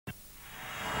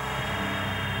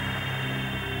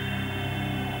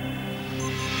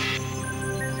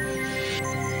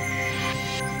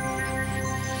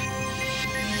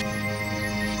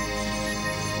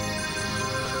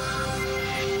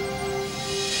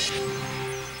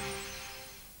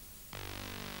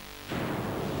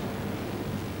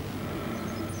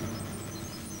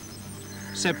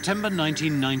September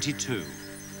 1992,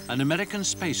 an American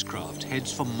spacecraft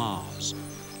heads for Mars,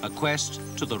 a quest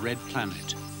to the Red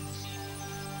Planet.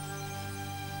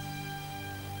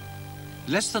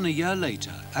 Less than a year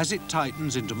later, as it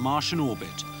tightens into Martian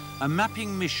orbit, a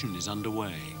mapping mission is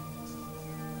underway.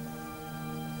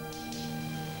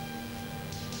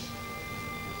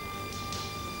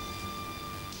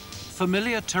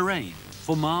 Familiar terrain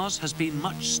for Mars has been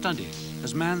much studied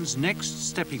as man's next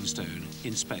stepping stone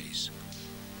in space.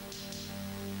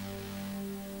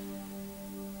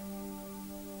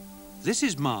 This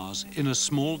is Mars in a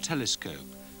small telescope,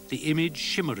 the image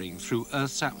shimmering through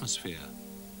Earth's atmosphere.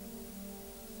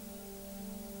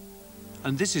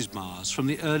 And this is Mars from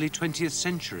the early 20th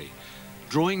century,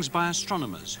 drawings by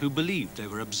astronomers who believed they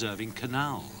were observing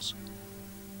canals.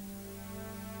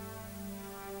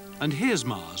 And here's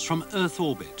Mars from Earth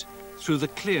orbit, through the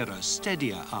clearer,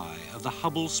 steadier eye of the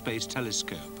Hubble Space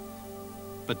Telescope.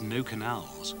 But no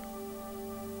canals.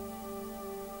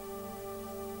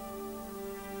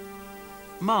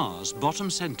 Mars, bottom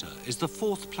center, is the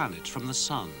fourth planet from the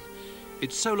Sun.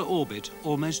 Its solar orbit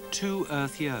almost 2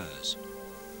 Earth years.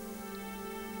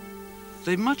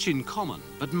 They've much in common,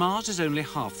 but Mars is only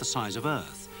half the size of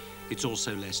Earth. It's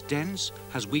also less dense,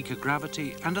 has weaker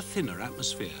gravity and a thinner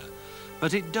atmosphere.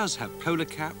 But it does have polar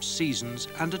caps, seasons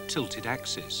and a tilted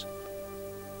axis.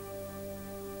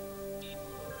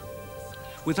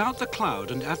 Without the cloud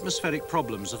and atmospheric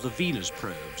problems of the Venus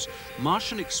probes,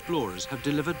 Martian explorers have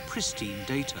delivered pristine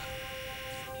data.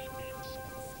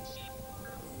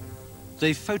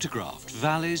 They've photographed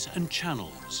valleys and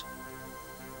channels,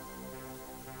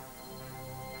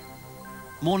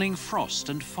 morning frost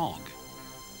and fog,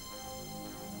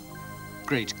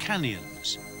 great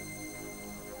canyons,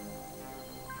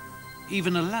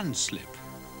 even a landslip.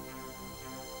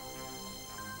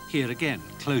 Here again,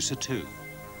 closer to.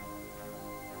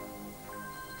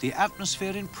 The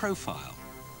atmosphere in profile,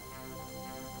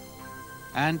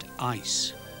 and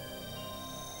ice.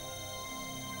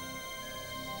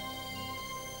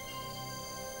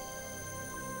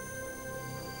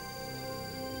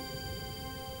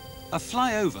 A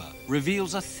flyover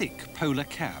reveals a thick polar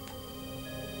cap.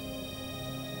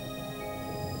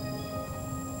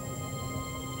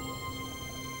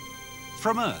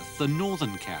 From Earth, the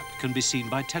northern cap can be seen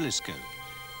by telescope.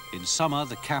 In summer,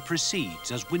 the cap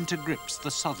recedes as winter grips the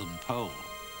southern pole.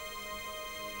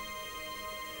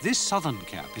 This southern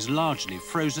cap is largely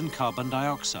frozen carbon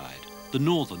dioxide, the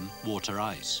northern water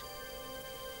ice.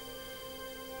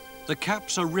 The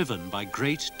caps are riven by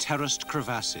great terraced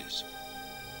crevasses.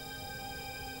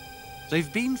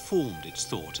 They've been formed, it's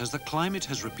thought, as the climate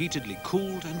has repeatedly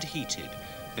cooled and heated,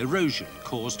 erosion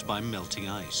caused by melting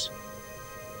ice.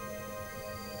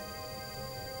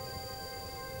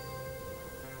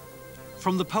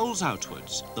 From the poles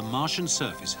outwards, the Martian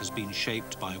surface has been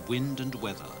shaped by wind and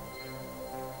weather.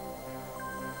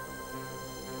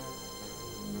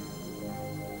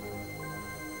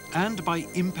 And by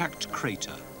impact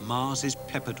crater, Mars is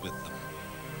peppered with them.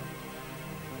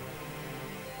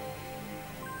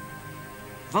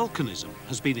 Volcanism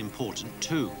has been important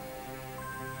too.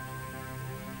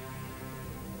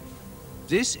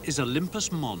 This is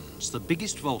Olympus Mons, the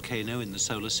biggest volcano in the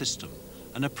solar system.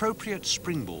 An appropriate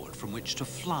springboard from which to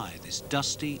fly this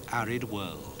dusty, arid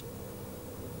world.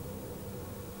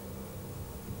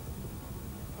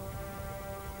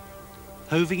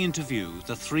 Hoving into view,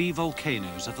 the 3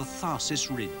 volcanoes of the Tharsis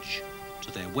Ridge.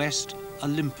 To their west,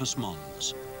 Olympus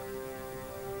Mons.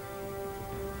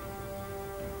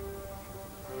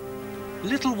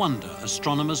 Little wonder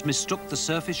astronomers mistook the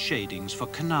surface shadings for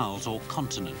canals or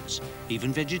continents,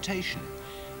 even vegetation.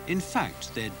 In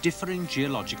fact, they're differing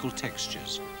geological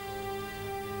textures.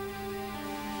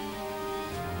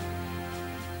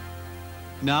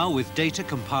 Now, with data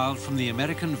compiled from the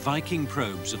American Viking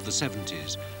probes of the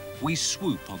 70s, we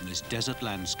swoop on this desert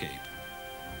landscape.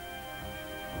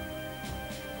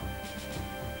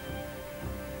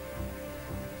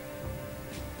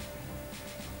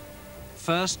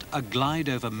 First, a glide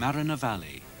over Mariner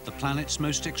Valley, the planet's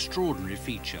most extraordinary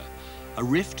feature. A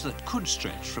rift that could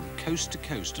stretch from coast to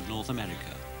coast of North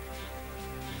America.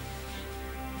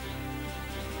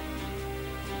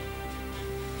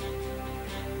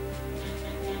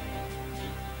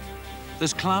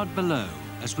 There's cloud below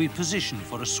as we position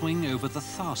for a swing over the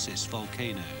Tharsis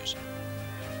volcanoes.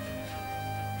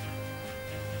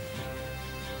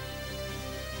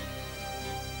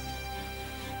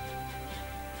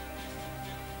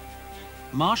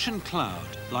 Martian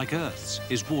cloud, like Earth's,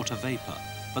 is water vapor,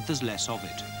 but there's less of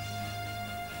it.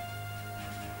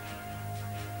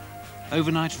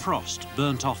 Overnight frost,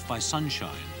 burnt off by sunshine,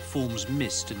 forms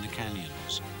mist in the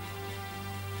canyons.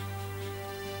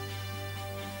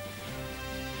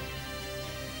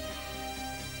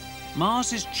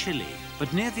 Mars is chilly,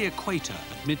 but near the equator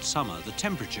at midsummer, the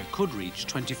temperature could reach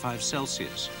 25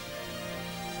 Celsius.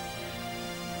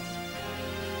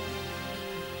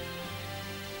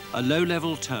 A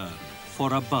low-level turn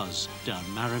for a buzz down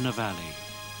Mariner Valley.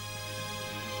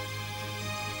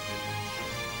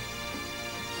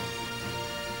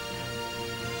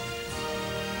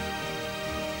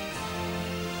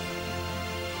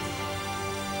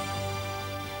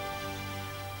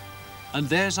 And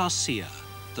there's Arcea,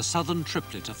 the southern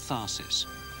triplet of Tharsis.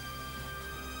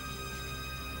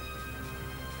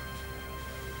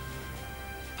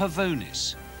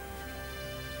 Pavonis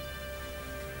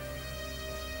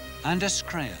and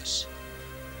Escreus.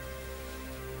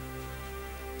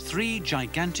 Three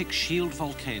gigantic shield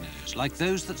volcanoes, like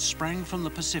those that sprang from the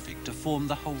Pacific to form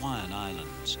the Hawaiian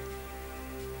Islands.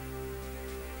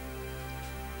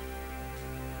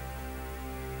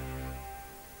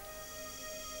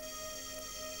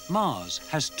 Mars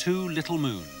has two little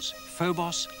moons,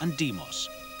 Phobos and Deimos,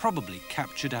 probably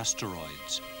captured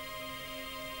asteroids.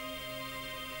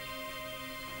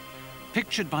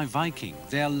 Pictured by Viking,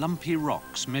 they are lumpy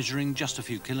rocks measuring just a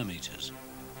few kilometers.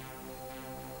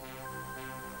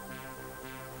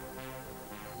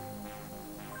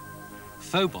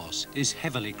 Phobos is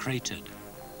heavily cratered.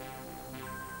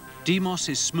 Deimos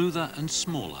is smoother and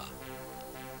smaller.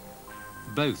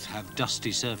 Both have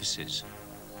dusty surfaces.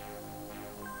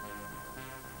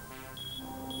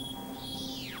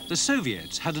 The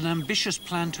Soviets had an ambitious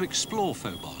plan to explore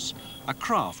Phobos, a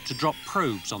craft to drop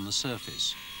probes on the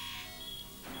surface.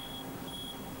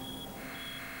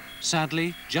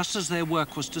 Sadly, just as their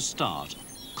work was to start,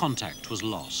 contact was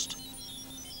lost.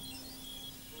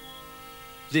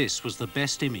 This was the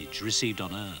best image received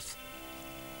on Earth.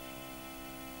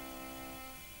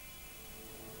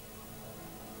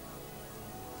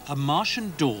 A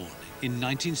Martian dawn in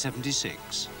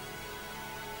 1976.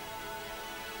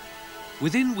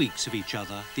 Within weeks of each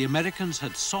other, the Americans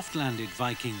had soft-landed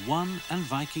Viking 1 and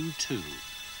Viking 2.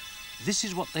 This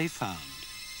is what they found.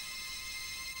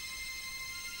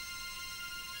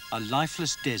 A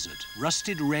lifeless desert,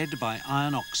 rusted red by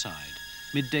iron oxide,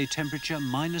 midday temperature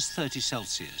 -30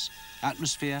 Celsius,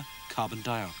 atmosphere carbon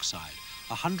dioxide,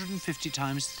 150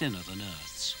 times thinner than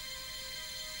Earth's.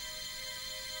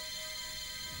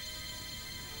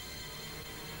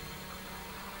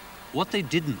 What they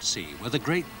didn't see were the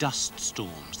great dust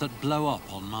storms that blow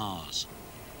up on Mars.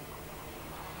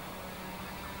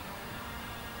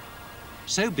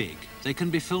 So big, they can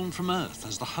be filmed from Earth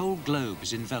as the whole globe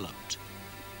is enveloped.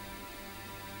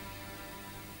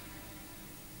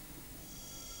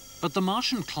 But the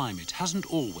Martian climate hasn't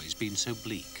always been so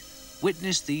bleak.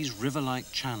 Witness these river-like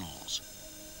channels.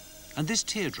 And this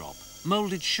teardrop,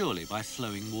 moulded surely by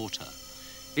flowing water.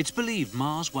 It's believed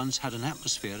Mars once had an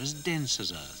atmosphere as dense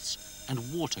as Earth's,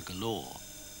 and water galore.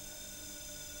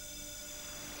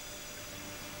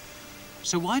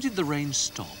 So why did the rain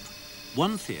stop?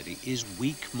 One theory is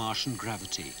weak Martian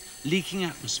gravity, leaking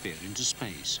atmosphere into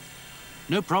space.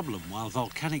 No problem while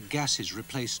volcanic gases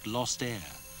replaced lost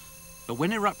air. But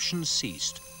when eruptions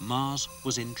ceased, Mars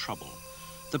was in trouble.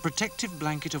 The protective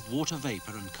blanket of water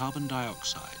vapor and carbon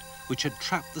dioxide, which had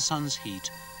trapped the sun's heat,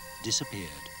 disappeared.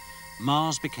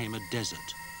 Mars became a desert,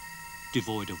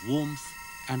 devoid of warmth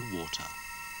and water.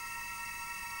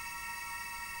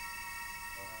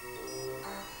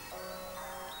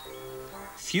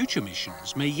 Future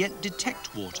missions may yet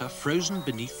detect water frozen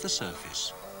beneath the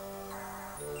surface.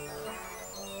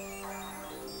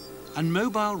 And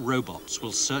mobile robots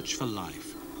will search for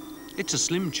life. It's a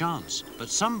slim chance, but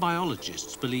some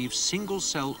biologists believe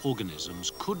single-cell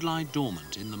organisms could lie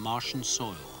dormant in the Martian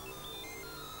soil.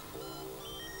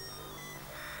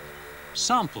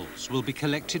 Samples will be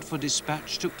collected for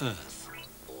dispatch to Earth.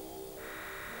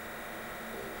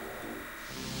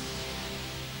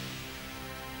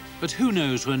 But who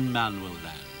knows when man will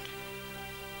land?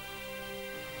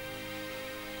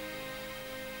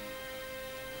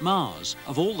 Mars,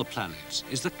 of all the planets,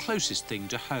 is the closest thing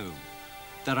to home.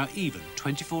 There are even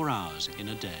 24 hours in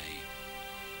a day.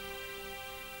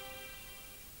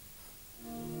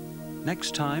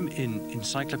 Next time in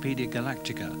Encyclopedia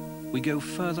Galactica, we go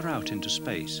further out into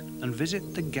space and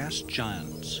visit the gas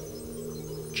giants.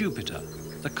 Jupiter,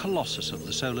 the colossus of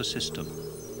the solar system.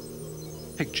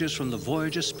 Pictures from the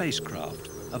Voyager spacecraft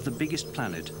of the biggest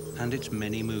planet and its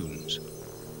many moons.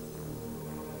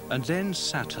 And then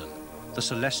Saturn, the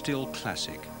celestial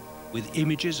classic, with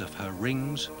images of her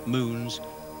rings, moons,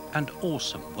 and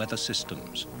awesome weather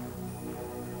systems.